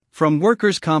From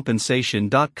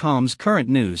WorkersCompensation.com's current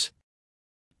news.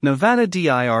 Nevada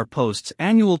DIR posts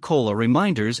annual COLA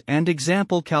reminders and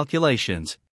example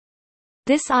calculations.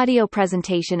 This audio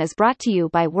presentation is brought to you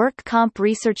by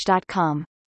WorkCompResearch.com.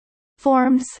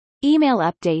 Forms, email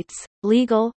updates,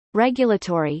 legal,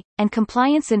 regulatory, and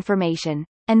compliance information,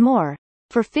 and more,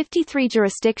 for 53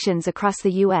 jurisdictions across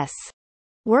the U.S.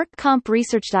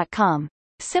 WorkCompResearch.com,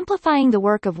 simplifying the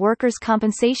work of workers'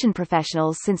 compensation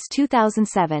professionals since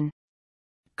 2007.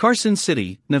 Carson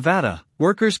City, Nevada,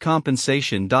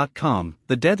 WorkersCompensation.com.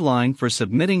 The deadline for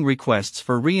submitting requests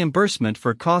for reimbursement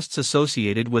for costs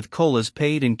associated with COLAs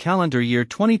paid in calendar year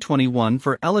 2021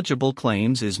 for eligible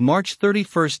claims is March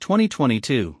 31,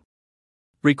 2022.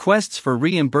 Requests for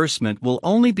reimbursement will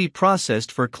only be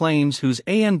processed for claims whose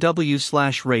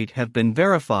AMW/rate have been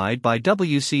verified by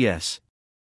WCS.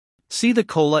 See the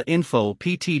COLA Info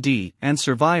PTD and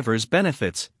Survivors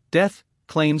Benefits, Death,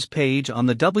 Claims page on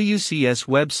the WCS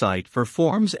website for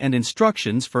forms and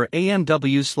instructions for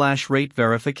AMW/rate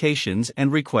verifications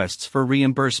and requests for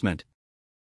reimbursement.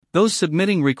 Those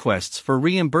submitting requests for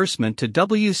reimbursement to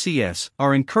WCS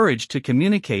are encouraged to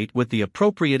communicate with the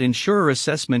appropriate insurer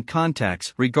assessment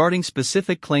contacts regarding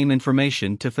specific claim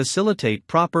information to facilitate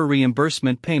proper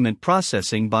reimbursement payment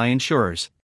processing by insurers.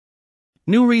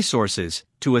 New resources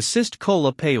to assist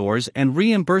COLA payors and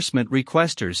reimbursement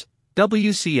requesters.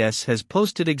 WCS has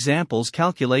posted examples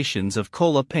calculations of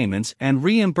COLA payments and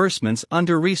reimbursements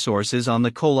under resources on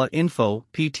the COLA Info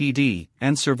PTD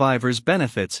and Survivors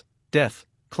Benefits, Death,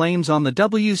 Claims on the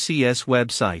WCS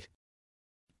website.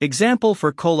 Example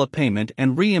for COLA payment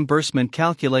and reimbursement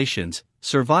calculations,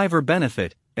 Survivor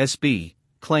Benefit, SB,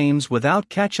 Claims without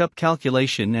catch-up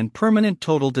calculation and permanent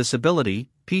total disability,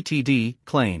 PTD,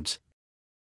 claims.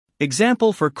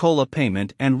 Example for COLA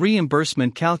payment and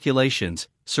reimbursement calculations,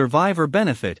 Survivor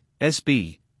Benefit,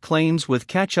 SB, Claims with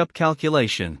catch-up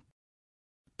calculation.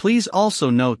 Please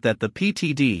also note that the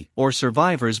PTD or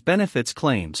Survivors Benefits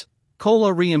claims,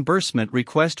 COLA reimbursement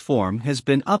request form has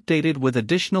been updated with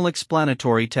additional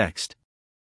explanatory text.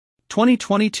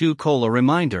 2022 COLA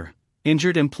Reminder: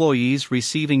 Injured employees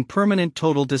receiving permanent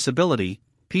total disability,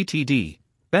 PTD,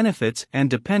 benefits and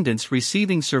dependents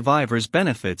receiving survivors'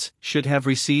 benefits should have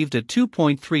received a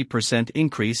 2.3%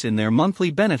 increase in their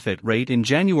monthly benefit rate in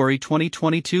January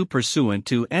 2022 pursuant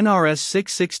to NRS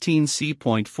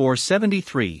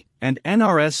 616C.473 and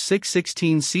NRS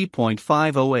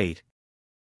 616C.508.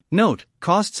 Note: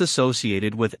 costs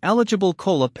associated with eligible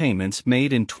COLA payments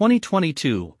made in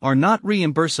 2022 are not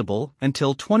reimbursable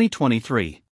until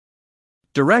 2023.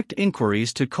 Direct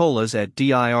inquiries to COLAs at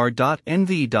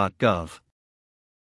dir.nv.gov.